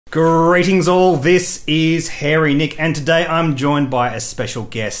Greetings all, this is Hairy Nick, and today I'm joined by a special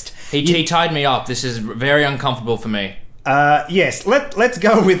guest. He tied me up. This is very uncomfortable for me. Yes, let's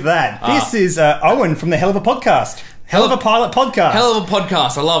go with that. This is Owen from the Hell of a Podcast. Hell of a Pilot Podcast. Hell of a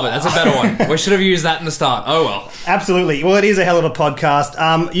podcast. I love it. That's a better one. We should have used that in the start. Oh well. Absolutely. Well, it is a hell of a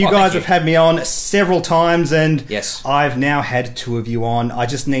podcast. You guys have had me on several times, and yes, I've now had two of you on. I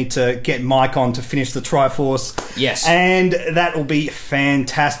just need to get Mike on to finish the Triforce. Yes. And that will be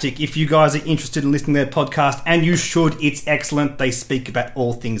fantastic. If you guys are interested in listening to their podcast, and you should, it's excellent. They speak about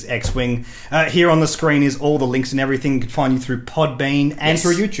all things X-Wing. Here on the screen is all the links and everything. You can find you through Podbean and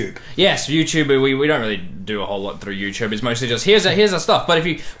through YouTube. Yes, YouTube. We don't really do a whole lot through YouTube. It's mostly just here's our stuff. But if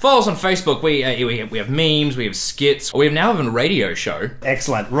you follow us on Facebook, we have memes, we have skits, we have now have a radio show.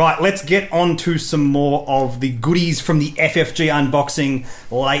 Excellent. Right, let's get on to some more of the goodies from the FFG unboxing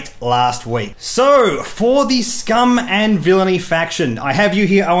late last week. So, for the Scum and Villainy faction, I have you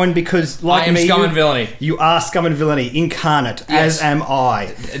here, Owen, because like I am me, Scum and Villainy. You are Scum and Villainy incarnate, as am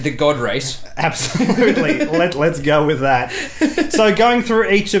I. The God race. Absolutely. Let's go with that. So going through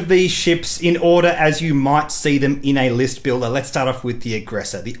each of these ships in order as you might see them in a list builder. Let's start off with the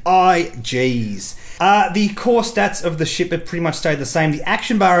Aggressor, the IGs. The core stats of the ship have pretty much stayed the same. The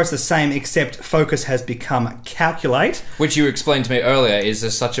action bar is the same, except focus has become Calculate. Which you explained to me earlier is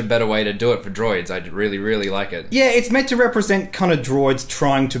just such a better way to do it for droids. I really, really like it. Yeah, it's meant to represent kind of droids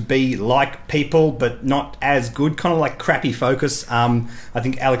trying to be like people, but not as good. Kind of like crappy focus. I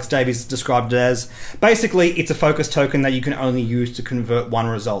think Alex Davies described it as. Basically, it's a focus token that you can only use to convert one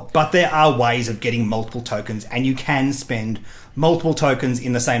result. But there are ways of getting multiple tokens, and you can spend multiple tokens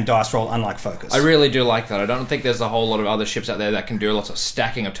in the same dice roll, unlike focus. I really do like that. I don't think there's a whole lot of other ships out there that can do lots of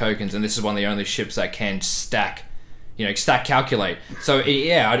stacking of tokens, and this is one of the only ships that can stack, stack calculate. So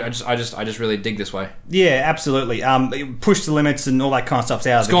yeah, I just really dig this way. Yeah, absolutely. Push the limits and all that kind of stuff's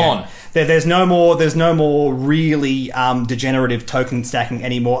out of the game. There's no more really degenerative token stacking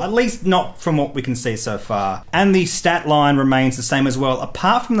anymore, at least not from what we can see so far. And the stat line remains the same as well,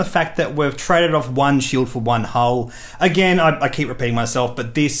 apart from the fact that we've traded off one shield for one hull. Again, I keep repeating myself,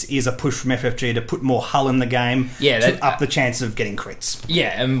 but this is a push from FFG to put more hull in the game, to up the chance of getting crits.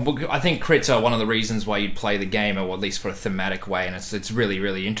 Yeah, and I think crits are one of the reasons why you'd play the game, or at least for a thematic way, and it's really,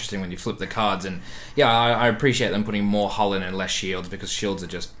 really interesting when you flip the cards. And yeah, I appreciate them putting more hull in and less shields, because shields are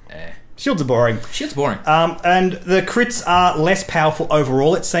just Shields are boring. Shields are boring. And the crits are less powerful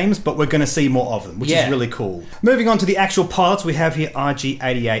overall, it seems, but we're going to see more of them, which is really cool. Moving on to the actual pilots, we have here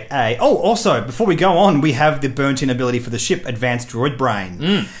IG-88A. Oh, also, before we go on, we have the burnt-in ability for the ship, Advanced Droid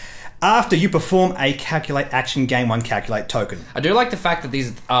Brain. After you perform a Calculate action, gain one Calculate token. I do like the fact that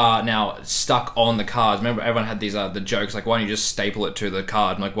these are now stuck on the cards. Remember, everyone had these the jokes like, why don't you just staple it to the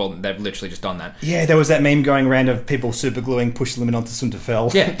card? And like, well, they've literally just done that. Yeah, there was that meme going around of people super gluing Push the Limit onto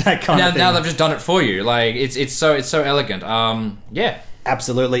Sunterfell. Yeah, that kind of thing. Now they've just done it for you. Like it's so elegant. Yeah.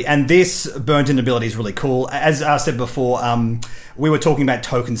 Absolutely, and this burnt-in ability is really cool. As I said before, we were talking about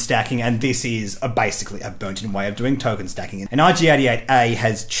token stacking, and this is basically a burnt-in way of doing token stacking. And IG-88A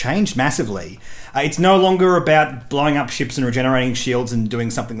has changed massively. It's no longer about blowing up ships and regenerating shields and doing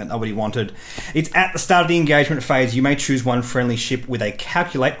something that nobody wanted. It's at the start of the engagement phase, you may choose one friendly ship with a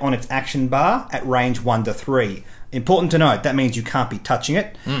Calculate on its action bar at range 1 to 3. Important to note, that means you can't be touching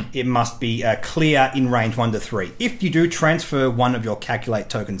it. It must be clear in range 1 to 3. If you do, transfer one of your Calculate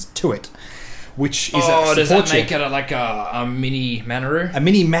tokens to it, which is does that make it like a mini Manaroo? A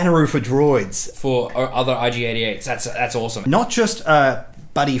mini Manaroo for droids. For other IG-88s. That's awesome. Not just a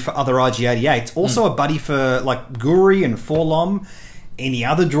buddy for other IG-88s, also a buddy for like Guri and Forlom. Any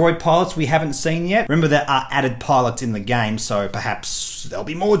other droid pilots we haven't seen yet? Remember, there are added pilots in the game, so perhaps there'll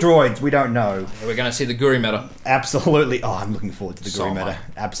be more droids. We don't know. We're going to see the Guri meta. Absolutely. Oh, I'm looking forward to the Guri meta.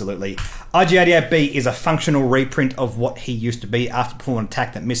 Absolutely. IG-88B is a functional reprint of what he used to be. After performing an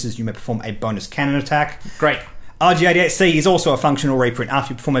attack that misses, you may perform a bonus cannon attack. Great. IG-88C is also a functional reprint.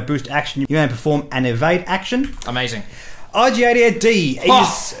 After you perform a boost action, you may perform an evade action. Amazing. IG-88D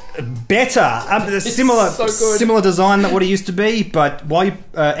is better. Similar design than what it used to be, but while you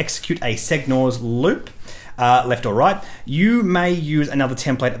execute a Segnor's loop, left or right, you may use another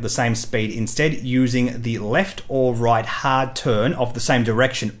template at the same speed, instead using the left or right hard turn of the same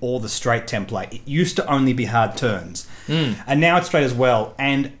direction or the straight template. It used to only be hard turns, and now it's straight as well.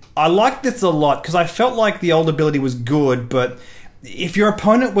 And I like this a lot because I felt like the old ability was good, but if your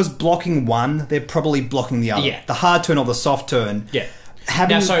opponent was blocking one, they're probably blocking the other. Yeah. The hard turn or the soft turn. Yeah.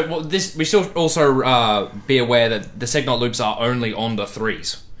 We still also be aware that the Segnot loops are only on the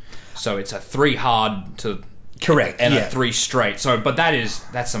 3s. So it's a 3 hard to Correct. And a 3 straight. So, but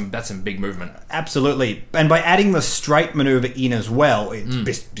that's some big movement. Absolutely. And by adding the straight maneuver in as well,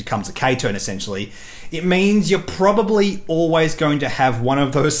 it becomes a K turn essentially. It means you're probably always going to have one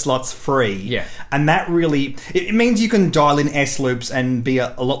of those slots free. Yeah. And that really... It means you can dial in S-loops and be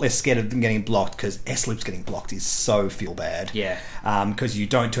a lot less scared of them getting blocked, because S-loops getting blocked is so feel bad. Yeah. Because you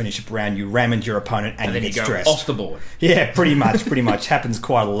don't turn your ship around, you ram into your opponent, and you then get you go stressed. off the board. Yeah, pretty much. Happens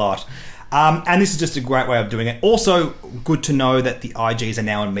quite a lot. And this is just a great way of doing it. Also, good to know that the IGs are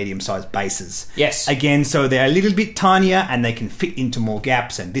now on medium-sized bases. Yes. Again, so they're a little bit tinier and they can fit into more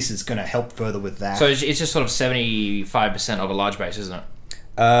gaps, and this is going to help further with that. So it's just sort of 75% of a large base, isn't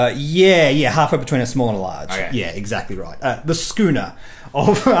it? Yeah, halfway between a small and a large. Okay. Yeah, exactly right. The schooner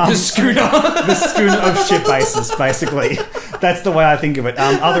of The schooner. the schooner of ship bases, basically. That's the way I think of it.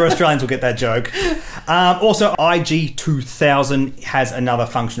 Other Australians will get that joke. Also, IG 2000 has another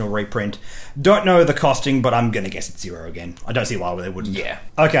functional reprint. Don't know the costing, but I'm going to guess it's 0 again. I don't see why they wouldn't. Yeah.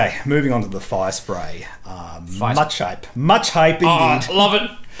 Okay, moving on to the fire spray. Much hype indeed.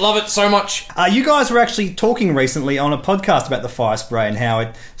 Love it so much. You guys were actually talking recently on a podcast about the fire spray and how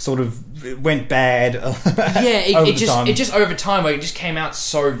it sort of went bad. It just over time, like, it just came out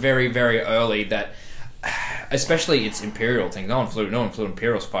so very, very early that, especially its Imperial thing. No one flew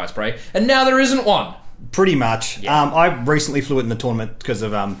Imperial's fire spray, and now there isn't one. Pretty much. Yeah. I recently flew it in the tournament because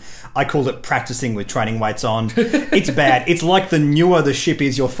of I called it practicing with training weights on. It's bad. It's like the newer the ship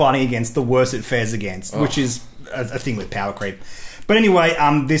is you're fighting against, the worse it fares against, which is a thing with power creep. But anyway,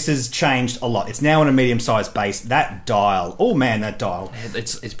 this has changed a lot. It's now on a medium-sized base. That dial, oh man, that dial.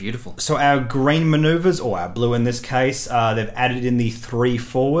 It's beautiful. So our green maneuvers, or our blue in this case, they've added in the 3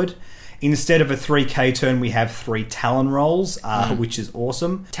 forward. Instead of a 3K turn, we have 3 Talon rolls, which is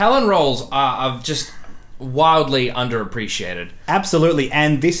awesome. Talon rolls are just wildly underappreciated. Absolutely,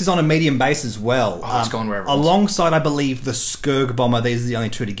 and this is on a medium base as well. It's gone wherever. Alongside, I believe, the Skurg Bomber, these are the only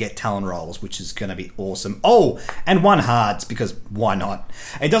 2 to get Talon rolls, which is going to be awesome. Oh, and 1 hards, because why not?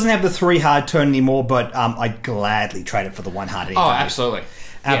 It doesn't have the 3 hard turn anymore, but I'd gladly trade it for the 1 hard any day. Absolutely.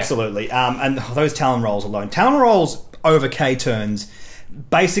 Absolutely. And those Talon rolls alone. Talon rolls over K turns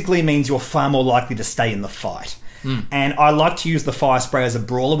basically means you're far more likely to stay in the fight. And I like to use the fire spray as a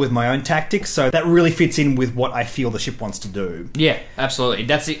brawler with my own tactics, so that really fits in with what I feel the ship wants to do. Yeah, absolutely.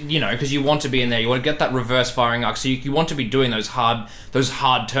 That's it, because you want to be in there. You want to get that reverse firing arc, so you want to be doing those hard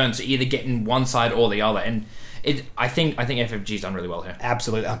turns to either get in one side or the other. And I think FFG's done really well here.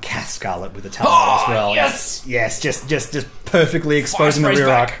 Absolutely. Oh, Cath Scarlet with the Talon as well. Yes! Yes, just perfectly exposing the rear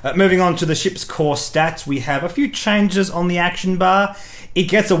arc. Moving on to the ship's core stats, we have a few changes on the action bar. It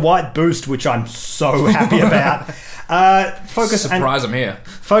gets a white boost, which I'm so happy about. Surprise, I'm here.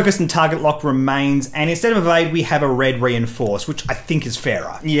 Focus and target lock remains, and instead of evade, we have a red reinforce, which I think is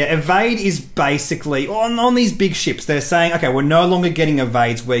fairer. Yeah, evade is basically, on these big ships, they're saying, okay, we're no longer getting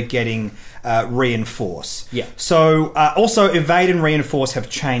evades, we're getting reinforce. Yeah. So, also, evade and reinforce have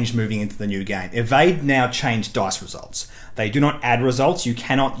changed moving into the new game. Evade now changed dice results. They do not add results. You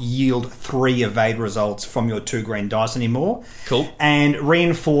cannot yield 3 evade results from your 2 green dice anymore. Cool. And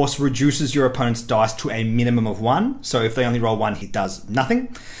reinforce reduces your opponent's dice to a minimum of 1. So if they only roll 1, it does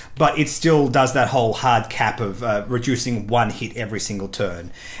nothing. But it still does that whole hard cap of reducing 1 hit every single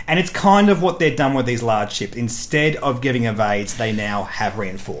turn. And it's kind of what they've done with these large ships. Instead of giving evades, they now have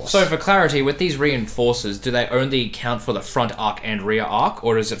reinforce. So for clarity, with these reinforcers, do they only count for the front arc and rear arc,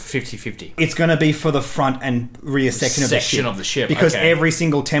 or is it 50-50? It's going to be for the front and rear section of the ship. Because every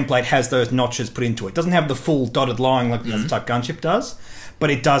single template has those notches put into it. It doesn't have the full dotted line like the other type gunship does, but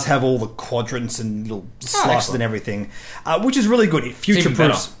it does have all the quadrants and little slices and everything, which is really good. It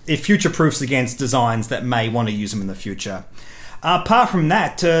future-proofs against designs that may want to use them in the future. Apart from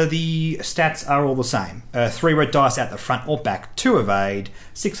that, the stats are all the same. 3 red dice out the front or back, 2 evade,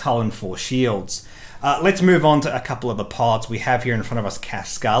 6 hull and 4 shields. Let's move on to a couple of the pilots we have here in front of us. Cath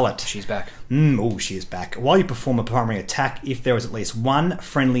Scarlet. She's back. She is back. While you perform a primary attack, if there is at least 1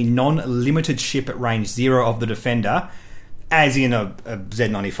 friendly non-limited ship at range 0 of the defender, as in a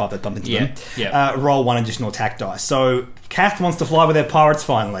Z95 that bumped into them, roll 1 additional attack dice. So Cath wants to fly with their pirates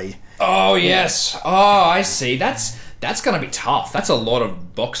finally. Oh, yes. Oh, I see. That's going to be tough. That's a lot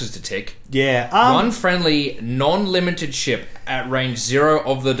of boxes to tick. Yeah. 1 friendly, non-limited ship at range 0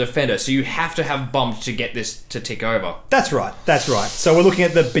 of the defender. So you have to have bumped to get this to tick over. That's right. So we're looking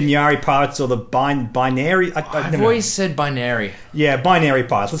at the binary pirates or the binary. I've always said binary. Yeah, binary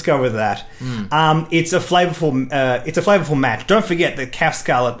pirates. Let's go with that. It's a flavorful match. Don't forget that Cath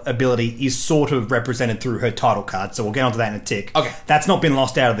Scarlet ability is sort of represented through her title card, so we'll get onto that in a tick. Okay. That's not been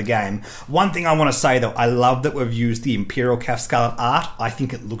lost out of the game. One thing I want to say though, I love that we've used the Imperial Cath Scarlet art. I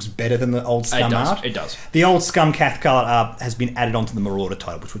think it looks better than the old Scum art. It does. The old Scum Cathcart art has been added onto the Marauder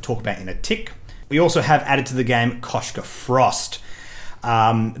title, which we'll talk about in a tick. We also have added to the game Koshka Frost,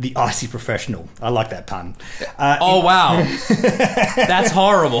 the icy professional. I like that pun. Wow. That's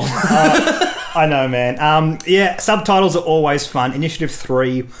horrible. I know, man. Yeah, subtitles are always fun. Initiative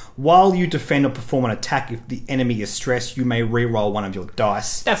 3, while you defend or perform an attack, if the enemy is stressed, you may re-roll one of your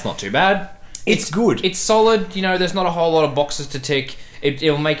dice. That's not too bad. It's good. It's solid. You know, there's not a whole lot of boxes to tick.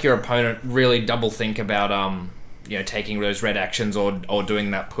 It'll make your opponent really double think about you know, taking those red actions or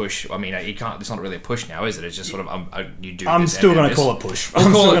doing that push. I mean, you can't. It's not really a push now, is it? It's just sort of you do. I'm still going to call it push.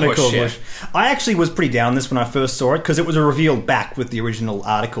 I'm still going to call it push. I actually was pretty down on this when I first saw it because it was a revealed back with the original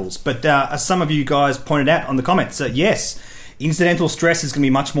articles. But as some of you guys pointed out on the comments, yes, incidental stress is going to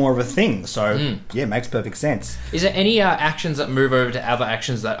be much more of a thing. So yeah, makes perfect sense. Is there any actions that move over to other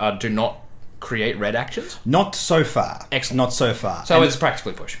actions that do not create red actions? Not so far. Excellent. Not so far. So it's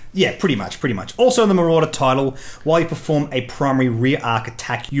practically push. Yeah, pretty much. Also in the Marauder title, while you perform a primary rear arc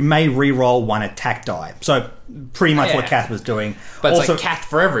attack, you may re-roll one attack die. So pretty much what Kath was doing. But it's like Kath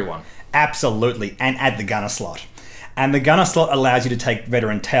for everyone. Absolutely. And add the gunner slot. And the gunner slot allows you to take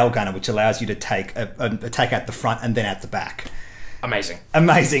veteran tail gunner, which allows you to take an attack at the front and then at the back. Amazing.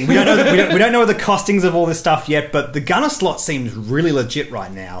 We don't know we don't know the costings of all this stuff yet, but the gunner slot seems really legit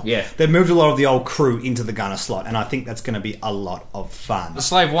right now. Yeah. They've moved a lot of the old crew into the gunner slot, and I think that's going to be a lot of fun. The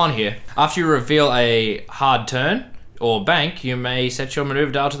Slave 1 here. After you reveal a hard turn or bank, you may set your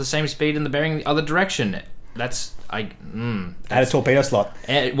maneuver dial to the same speed and the bearing the other direction. Add a torpedo slot.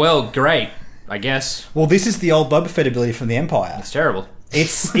 Well, great, I guess. Well, this is the old Boba Fett ability from the Empire. It's terrible. It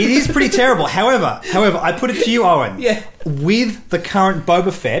is pretty terrible. However, I put it to you, Owen. Yeah. With the current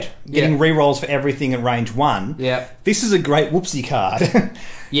Boba Fett getting rerolls for everything at range 1, this is a great whoopsie card.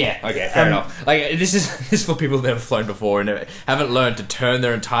 Yeah, okay, fair enough. Like this is for people that have flown before and haven't learned to turn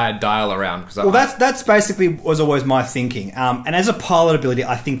their entire dial around. Well, that's basically was always my thinking. And as a pilot ability,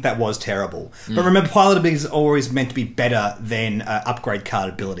 I think that was terrible. But remember, pilot abilities are always meant to be better than upgrade card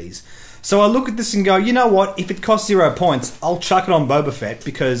abilities. So I look at this and go, you know what? If it costs 0 points, I'll chuck it on Boba Fett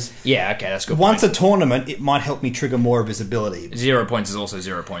because that's good. Once a tournament, it might help me trigger more of his ability. 0 points is also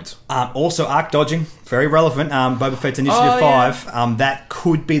 0 points. Also, arc dodging, very relevant. Boba Fett's Initiative 5, that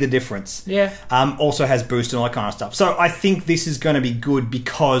could be the difference. Yeah. Also has boost and all that kind of stuff. So I think this is going to be good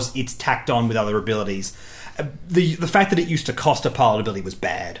because it's tacked on with other abilities. The fact that it used to cost a pilot ability was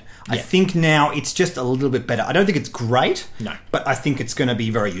bad. I think now it's just a little bit better. I don't think it's great, but I think it's going to be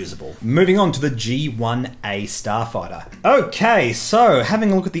very usable. Moving on to the G1A Starfighter. Okay, so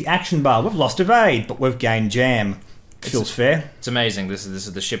having a look at the action bar, we've lost evade, but we've gained jam. Feels fair. It's amazing. This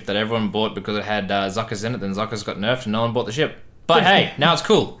is the ship that everyone bought because it had Zuckuss in it, then Zuckuss got nerfed and no one bought the ship. But hey, now it's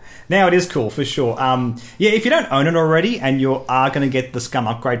cool. Now it is cool, for sure. If you don't own it already and you are going to get the Scum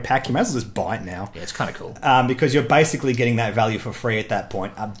upgrade pack, you might as well just buy it now. Yeah, it's kind of cool. Because you're basically getting that value for free at that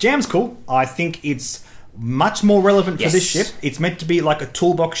point. Jam's cool. I think it's much more relevant for this ship. It's meant to be like a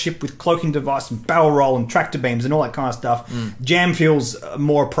toolbox ship with cloaking device and barrel roll and tractor beams and all that kind of stuff. Jam feels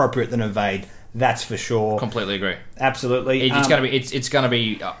more appropriate than Evade. That's for sure. Completely agree. Absolutely. It's gonna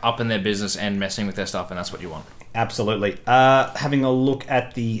be up in their business and messing with their stuff, and that's what you want. Absolutely. Having a look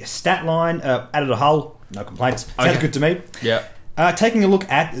at the stat line, added a hull, no complaints. Sounds good to me. Yeah. Taking a look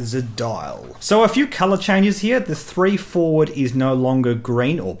at the dial. So a few colour changes here. The 3 forward is no longer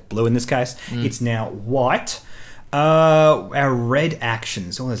green, or blue in this case. It's now white. Our red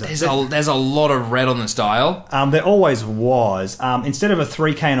actions. There's a lot of red on this dial. There always was. Instead of a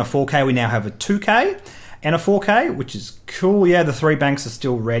 3K and a 4K, we now have a 2K and a 4K, which is cool. Yeah, the 3 banks are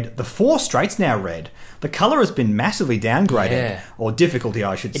still red. The 4 straight's now red. The colour has been massively downgraded. Or difficulty,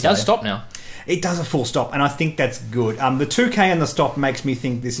 I should say. It does stop now. It does a full stop, and I think that's good. The 2K and the stop makes me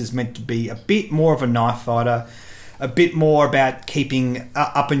think this is meant to be a bit more of a knife fighter. A bit more about keeping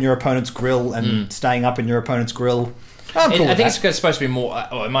up in your opponent's grill and staying up in your opponent's grill. I think it's supposed to be more,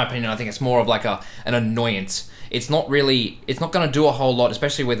 in my opinion, I think it's more of like an annoyance. It's not going to do a whole lot,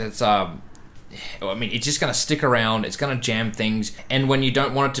 especially with its, it's just going to stick around, it's going to jam things, and when you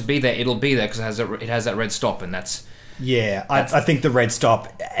don't want it to be there, it'll be there because it has that red stop, and that's... Yeah, I think the red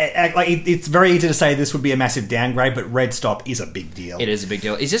stop... it's very easy to say this would be a massive downgrade, but red stop is a big deal. It is a big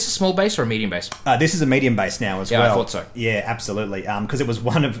deal. Is this a small base or a medium base? This is a medium base now as well. Yeah, I thought so. Yeah, absolutely. Because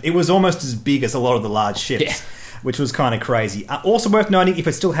it was almost as big as a lot of the large ships, which was kind of crazy. Also worth noting, if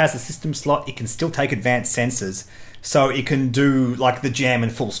it still has a system slot, it can still take advanced sensors. So it can do like the jam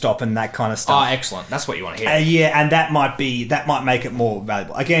and full stop and that kind of stuff. Oh, excellent! That's what you want to hear. And that might make it more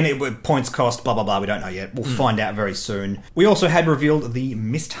valuable. Again, it would points cost, blah blah blah. We don't know yet. We'll find out very soon. We also had revealed the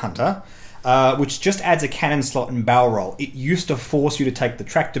Mist Hunter. which just adds a cannon slot and barrel roll. It used to force you to take the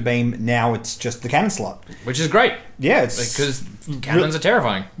tractor beam. Now it's just the cannon slot. Which is great. Yeah, it's... Because cannons are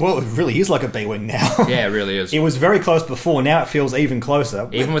terrifying. Well, it really is like a B-wing now. Yeah, it really is. It was very close before. Now it feels even closer.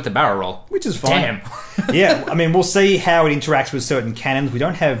 Even with the barrel roll. Which is fine. Damn. Yeah, I mean, we'll see how it interacts with certain cannons. We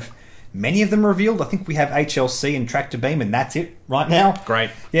don't have many of them revealed. I think we have HLC and tractor beam, and that's it right now. Great.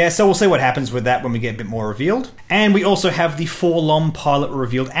 Yeah, so we'll see what happens with that when we get a bit more revealed. And we also have the 4-LOM pilot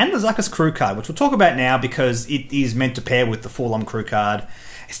revealed and the Zuckuss crew card, which we'll talk about now because it is meant to pair with the 4-LOM crew card.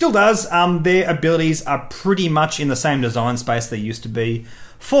 It still does. Their abilities are pretty much in the same design space they used to be.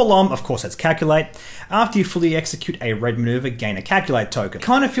 4-LOM, of course, has Calculate. After you fully execute a red maneuver, gain a Calculate token.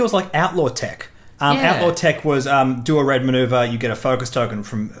 Kind of feels like Outlaw Tech. Outlaw Tech was do a red maneuver, you get a focus token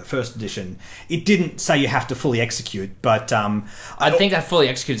from first edition. It didn't say you have to fully execute, but I think that fully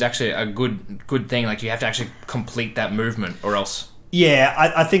execute is actually a good thing. Like, you have to actually complete that movement, or else. Yeah,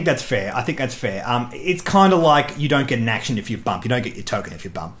 I think that's fair. It's kind of like you don't get an action if you bump. You don't get your token if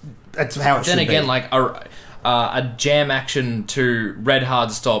you bump. That's how it should be. Then again, like a jam action to red hard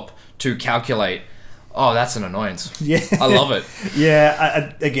stop to calculate. Oh, that's an annoyance. Yeah. I love it.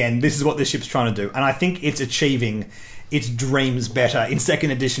 Yeah, again, this is what this ship's trying to do. And I think it's achieving its dreams better in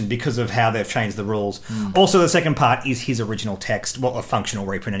second edition because of how they've changed the rules. Also, the second part is his original text, well, a functional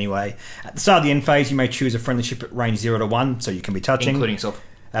reprint anyway. At the start of the end phase, you may choose a friendly ship at range 0 to 1, so you can be touching. Including yourself.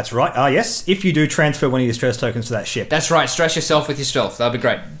 That's right. Ah, yes. If you do, transfer one of your stress tokens to that ship. That's right. Stress yourself with your stealth. That'll be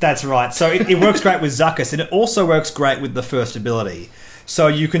great. That's right. So it works great with Zuckuss, and it also works great with the first ability. So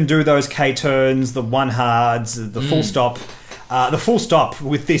you can do those K-turns, the one-hards, the full stop. The full stop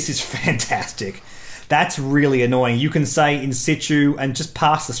with this is fantastic. That's really annoying. You can say in situ and just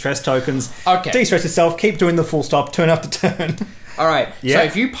pass the stress tokens. Okay. De-stress yourself, keep doing the full stop, turn after turn. All right. Yeah. So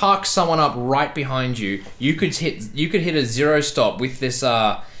if you park someone up right behind you, you could hit a 0 stop with this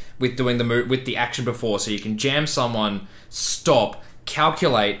with doing the move with the action before. So you can jam someone, stop,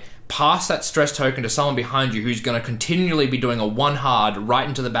 calculate, pass that stress token to someone behind you who's going to continually be doing a 1 hard right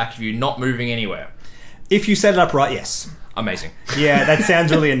into the back of you, not moving anywhere. If you set it up right, yes. Amazing. Yeah, that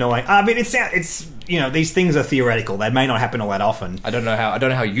sounds really annoying. I mean, it's these things are theoretical. They may not happen all that often. I don't know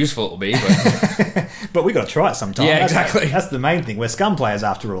how useful it will be, but but we got to try it sometime. Yeah, exactly. That's the main thing. We're scum players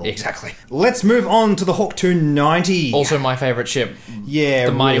after all. Exactly. Let's move on to the Hawk 290. Also, my favorite ship. Yeah,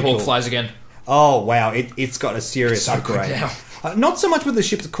 the Mighty really Hawk cool. flies again. Oh wow, it's got a serious upgrade. Good now. Not so much with the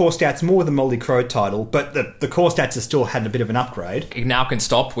ship's core stats, more with the Moldy Crow title, but the core stats are still had a bit of an upgrade. It now can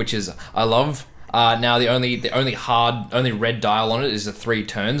stop, which is I love. Now the only red dial on it is the 3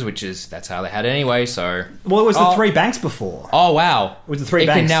 turns, that's how they had it anyway. So well, it was the 3 banks before. Oh wow, It was the 3 it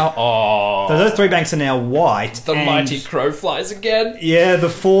banks. can now. Oh, So those 3 banks are now white. the Mighty Crow flies again. Yeah, the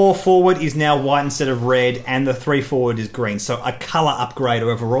 4 forward is now white instead of red, and the 3 forward is green. So a colour upgrade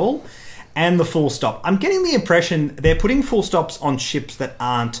overall. And the full stop. I'm getting the impression they're putting full stops on ships that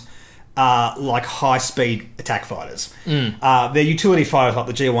aren't like high-speed attack fighters. They're utility fighters like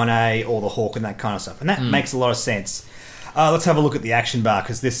the G1A or the Hawk and that kind of stuff. And that makes a lot of sense. Let's have a look at the action bar,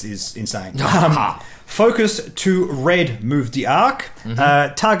 because this is insane. Focus to red, move the arc.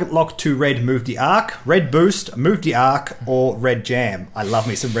 Target lock to red, move the arc. Red boost, move the arc, or red jam. I love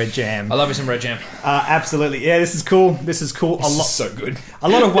me some red jam. I love me some red jam. Absolutely. Yeah, this is cool. This is so good. A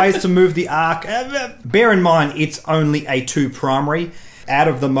lot of ways to move the arc. Bear in mind, it's only a 2 primary out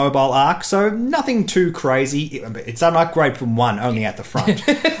of the mobile arc, so nothing too crazy. It's an upgrade from 1 only at the front.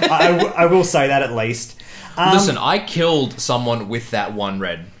 I will say that at least. Listen, I killed someone with that 1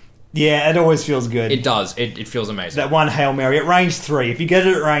 red. Yeah, it always feels good. It does. It feels amazing. That 1 Hail Mary at range 3. If you get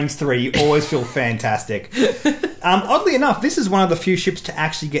it at range 3, you always feel fantastic. Oddly enough, this is one of the few ships to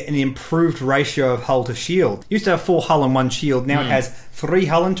actually get an improved ratio of hull to shield. Used to have 4 hull and 1 shield. Now it has 3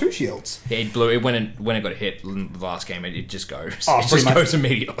 hull and 2 shields. Yeah, it blew. It when it got hit in the last game, it just goes. Oh, it just goes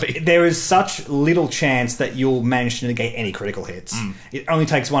immediately. There is such little chance that you'll manage to negate any critical hits. It only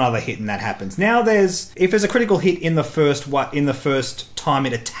takes 1 other hit and that happens. Now if there's a critical hit in the first time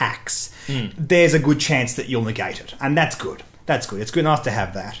it attacks, there's a good chance that you'll negate it, and that's good. That's good. It's good enough to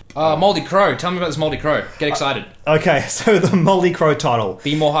have that. Moldy Crow. Tell me about this Moldy Crow. Get excited. Okay, so the Moldy Crow title.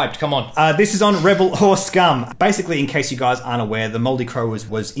 Be more hyped. Come on. This is on Rebel or Scum. Basically, in case you guys aren't aware, the Moldy Crow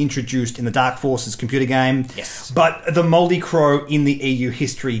was introduced in the Dark Forces computer game. Yes. But the Moldy Crow in the EU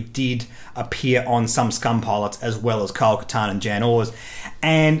history did appear on some Scum pilots as well as Kyle Katarn and Jan Ors.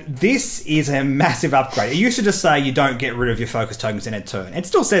 And this is a massive upgrade. It used to just say you don't get rid of your focus tokens in a turn. It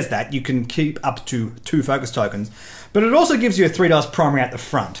still says that. You can keep up to 2 focus tokens. But it also gives you a 3 dice primary at the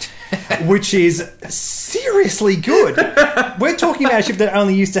front, which is seriously good. We're talking about a ship that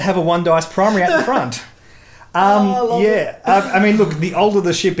only used to have a 1 dice primary at the front. I mean, look, the older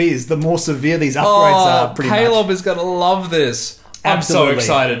the ship is, the more severe these upgrades are, pretty Caleb much. is going to love this. Absolutely. I'm so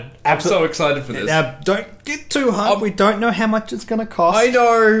excited. I'm so excited for this. Now, don't get too hard. We don't know how much it's going to cost. I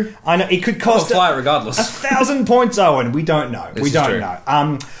know. It could cost I'll fly it regardless. 1,000 points, Owen. We don't know. This is true.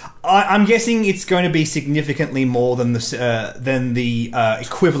 I'm guessing it's going to be significantly more than the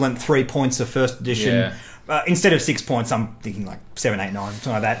equivalent 3 points of first edition. Yeah. Instead of 6 points, I'm thinking like 7, 8, 9,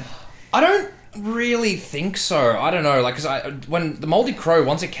 something like that. I don't really think so. I don't know. Like, because when the Moldy Crow,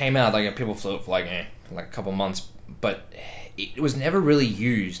 once it came out, like people flew it for like a couple months, but it was never really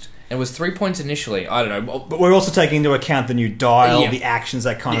used. It was 3 points initially. I don't know. But we're also taking into account the new dial, the actions,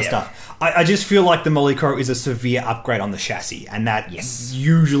 that kind of stuff. I just feel like the Moldy Crow is a severe upgrade on the chassis, and that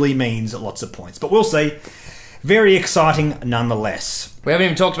usually means lots of points. But we'll see. Very exciting nonetheless. We haven't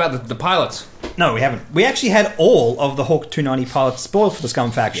even talked about the pilots. No, we haven't. We actually had all of the Hawk 290 pilots spoiled for the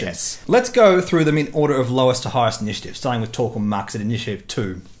Scum faction. Yes. Let's go through them in order of lowest to highest initiative, starting with Torquil Mux at Initiative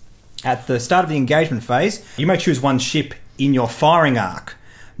 2. At the start of the engagement phase, you may choose one ship in your firing arc.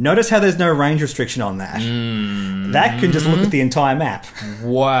 Notice how there's no range restriction on that. That can just look at the entire map.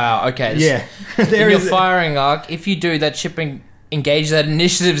 Wow, okay. Yeah. In your firing arc, if you do that, shipping engage at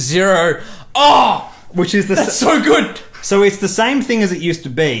Initiative 0. Oh! Which is That's so good! So it's the same thing as it used to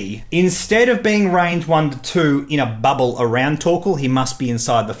be. Instead of being range 1 to 2 in a bubble around Torquil, he must be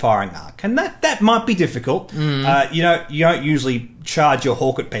inside the firing arc. And that might be difficult. You don't usually charge your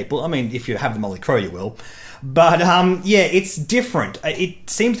Hawk at people. I mean, if you have the Molly Crow, you will. But, it's different. It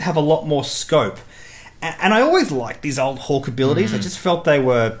seems to have a lot more scope. And I always liked these old Hawk abilities. I just felt they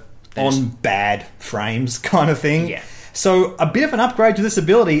were on bad frames kind of thing. Yeah. So a bit of an upgrade to this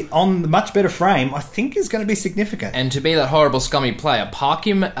ability on the much better frame, I think, is going to be significant. And to be that horrible, scummy player, park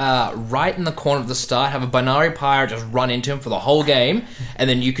him right in the corner of the start, have a Binary Pirate just run into him for the whole game, and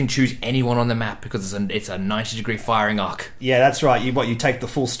then you can choose anyone on the map because it's a 90-degree firing arc. Yeah, that's right. You take the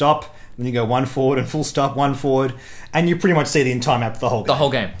full stop, then you go one forward and full stop, one forward, and you pretty much see the entire map for the whole game. The whole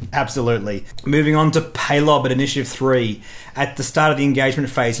game. Absolutely. Moving on to Paylob at Initiative 3. At the start of the engagement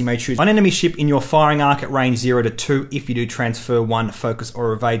phase, you may choose one enemy ship in your firing arc at range 0 to 2. If you do, transfer one focus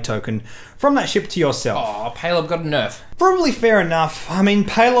or evade token from that ship to yourself. Oh, Paylob got a nerf. Probably fair enough. I mean,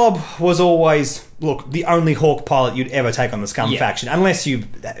 Paylob was always, the only Hawk pilot you'd ever take on the Scum faction, unless you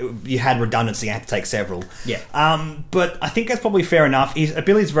had redundancy and had to take several. Yeah. But I think that's probably fair enough. His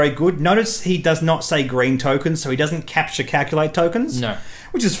ability is very good. Notice he does not say green tokens, so he doesn't calculate tokens. No.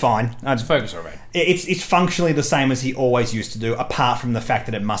 Which is fine. It's focus or evade. It's functionally the same as he always used to do, apart from the fact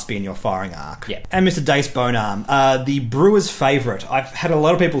that it must be in your firing arc. Yeah. And Mr. Dace Bonearm, the Brewer's favourite. I've had a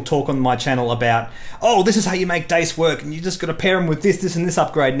lot of people talk on my channel about, this is how you make Dace work, and you just got to pair him with this, and this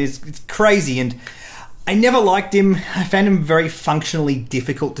upgrade, and it's crazy. And I never liked him. I found him very functionally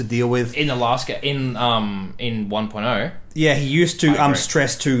difficult to deal with. In the last game, in 1.0. Yeah, he used to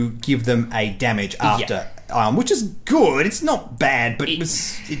stress to give them a damage after. Which is good. It's not bad, but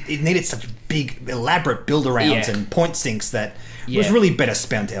it needed such big, elaborate build-arounds and point sinks that was really better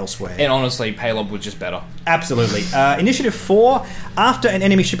spent elsewhere. And honestly, Paylob was just better. Absolutely. Initiative 4. After an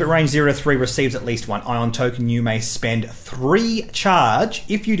enemy ship at range 0 to 3 receives at least one ion token, you may spend 3 charge.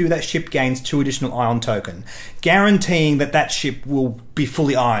 If you do, that ship gains 2 additional ion token, guaranteeing that ship will be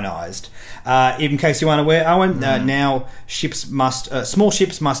fully ionized. In case you aren't aware, Owen, now small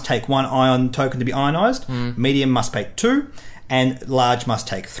ships must take 1 ion token to be ionized, medium must take 2, and large must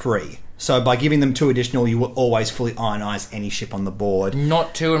take 3. So by giving them 2 additional, you will always fully ionize any ship on the board.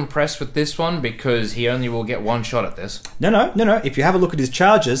 Not too impressed with this one because he only will get 1 shot at this. No. If you have a look at his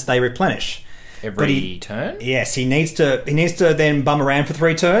charges, they replenish. Every turn? Yes, he needs to then bum around for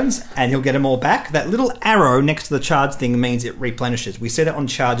 3 turns, and he'll get them all back. That little arrow next to the charge thing means it replenishes. We set it on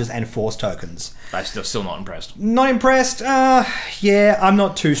charges and force tokens. I'm still not impressed. Not impressed? I'm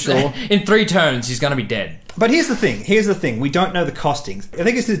not too sure. In 3 turns, he's going to be dead. But here's the thing. We don't know the costings. I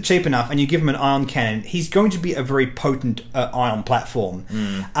think it's cheap enough, and you give him an ion cannon, he's going to be a very potent ion platform.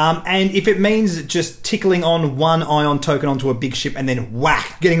 And if it means just tickling on 1 ion token onto a big ship and then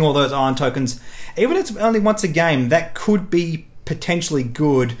whack, getting all those ion tokens, even if it's only once a game, that could be potentially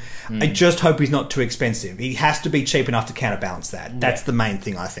good. I just hope he's not too expensive. He has to be cheap enough to counterbalance that. That's the main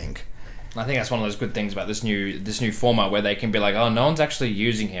thing, I think. I think that's one of those good things about this new format where they can be like, no one's actually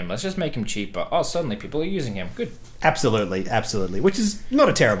using him. Let's just make him cheaper. Suddenly people are using him. Good. Absolutely. Which is not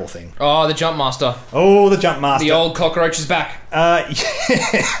a terrible thing. The Jump Master. The Jump Master. The old cockroach is back. You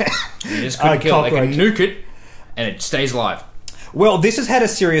just couldn't kill it. They can nuke it, and it stays alive. Well, this has had a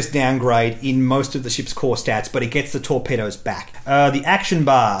serious downgrade in most of the ship's core stats, but it gets the torpedoes back. The action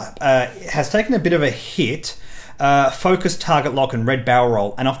bar has taken a bit of a hit. focus, target lock, and red barrel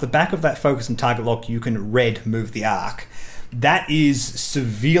roll. And off the back of that focus and target lock, you can red move the arc. That is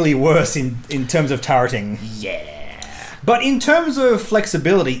severely worse in terms of turreting. Yeah. But in terms of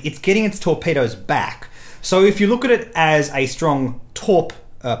flexibility, it's getting its torpedoes back. So if you look at it as a strong torp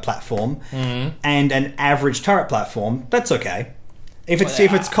platform and an average turret platform, that's okay. If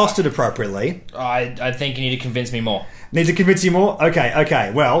it's costed appropriately. I think you need to convince me more. Need to convince you more?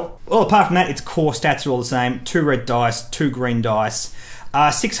 Okay. Well, apart from that, its core stats are all the same. 2 red dice, 2 green dice.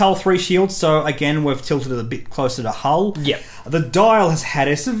 6 hull, 3 shields, so again, we've tilted it a bit closer to hull. Yep. The dial has had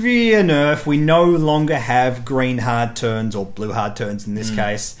a severe nerf. We no longer have green hard turns, or blue hard turns in this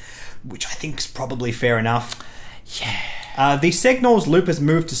case, which I think is probably fair enough. Yeah. The Signals loop has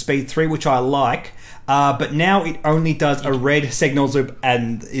moved to speed 3, which I like, but now it only does a red Signals loop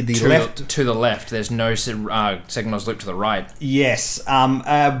and To the left. There's no Signals loop to the right. Yes.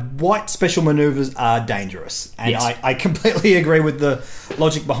 White special maneuvers are dangerous, and Yes. I completely agree with the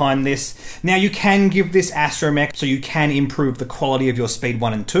logic behind this. Now, you can give this astromech, so you can improve the quality of your speed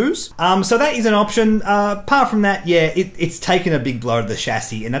 1 and 2s. So that is an option. Apart from that, yeah, it's taken a big blow to the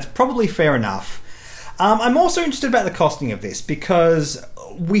chassis, and that's probably fair enough. I'm also interested about the costing of this, because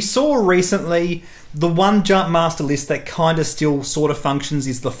we saw recently the one jump master list that kind of still sort of functions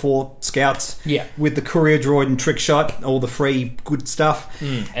is the 4 scouts. Yeah. With the courier droid and trick shot, all the free good stuff.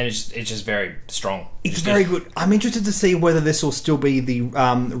 And it's just very strong. It's very good. I'm interested to see whether this will still be the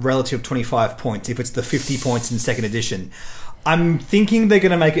relative 25 points, if it's the 50 points in second edition. I'm thinking they're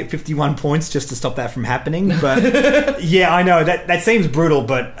going to make it 51 points just to stop that from happening. But yeah, I know that seems brutal,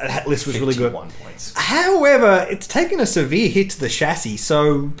 but that list was really good. 51 points. However, it's taken a severe hit to the chassis,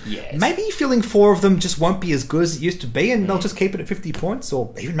 so Yes. maybe filling 4 of them just won't be as good as it used to be, and they'll just keep it at 50 points,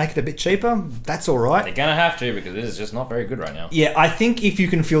 or even make it a bit cheaper. That's all right. They're gonna have to, because this is just not very good right now. Yeah, I think if you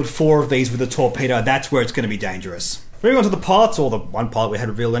can field 4 of these with a torpedo, that's where it's going to be dangerous. Moving on to the pilots, or the one pilot we had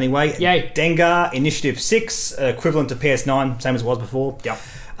revealed anyway. Yay. Dengar, Initiative 6, equivalent to PS9, same as it was before. Yep.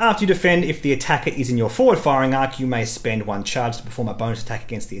 After you defend, if the attacker is in your forward firing arc, you may spend 1 charge to perform a bonus attack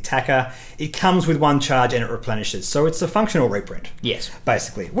against the attacker. It comes with 1 charge and it replenishes, so it's a functional reprint. Yes.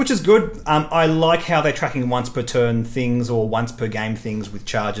 Basically, which is good. I like how they're tracking once per turn things or once per game things with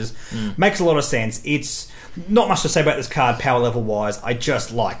charges. Makes a lot of sense. It's not much to say about this card power level wise. I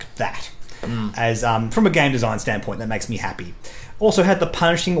just like that. As from a game design standpoint, that makes me happy. Also had the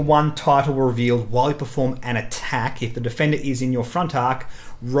punishing 1 title revealed while you perform an attack. If the defender is in your front arc,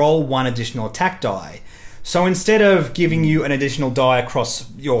 roll 1 additional attack die. So instead of giving you an additional die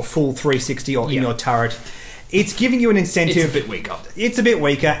across your full 360 or in your turret, it's giving you an incentive. It's a bit weaker. It's a bit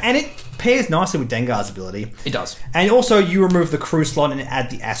weaker, and it pairs nicely with Dengar's ability. It does. And also, you remove the crew slot and add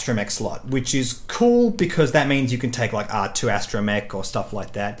the astromech slot, which is cool because that means you can take like R2 astromech or stuff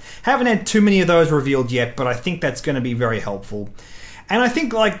like that. Haven't had too many of those revealed yet, but I think that's going to be very helpful. And I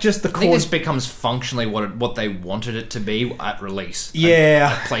think like just the core. I think this becomes functionally what they wanted it to be at release.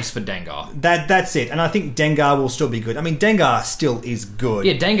 Yeah, a place for Dengar. That's it. And I think Dengar will still be good. I mean, Dengar still is good.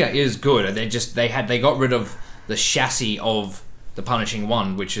 Yeah, Dengar is good. They got rid of the chassis of the Punishing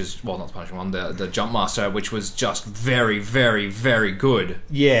One, which is not the Punishing One, the Jump Master, which was just very, very, very good.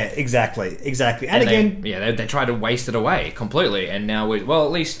 Yeah, exactly. And again, they tried to waste it away completely, and now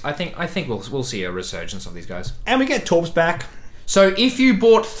at least I think we'll see a resurgence of these guys. And we get Torps back. So if you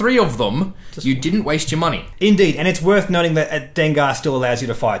bought 3 of them, you didn't waste your money. Indeed, and it's worth noting that Dengar still allows you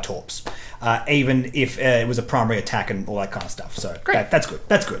to fire torps, even if it was a primary attack and all that kind of stuff. So that's good.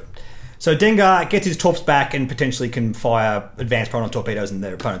 That's good. So Dengar gets his torps back and potentially can fire advanced proton torpedoes in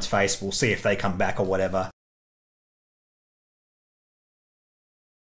their opponent's face. We'll see if they come back or whatever.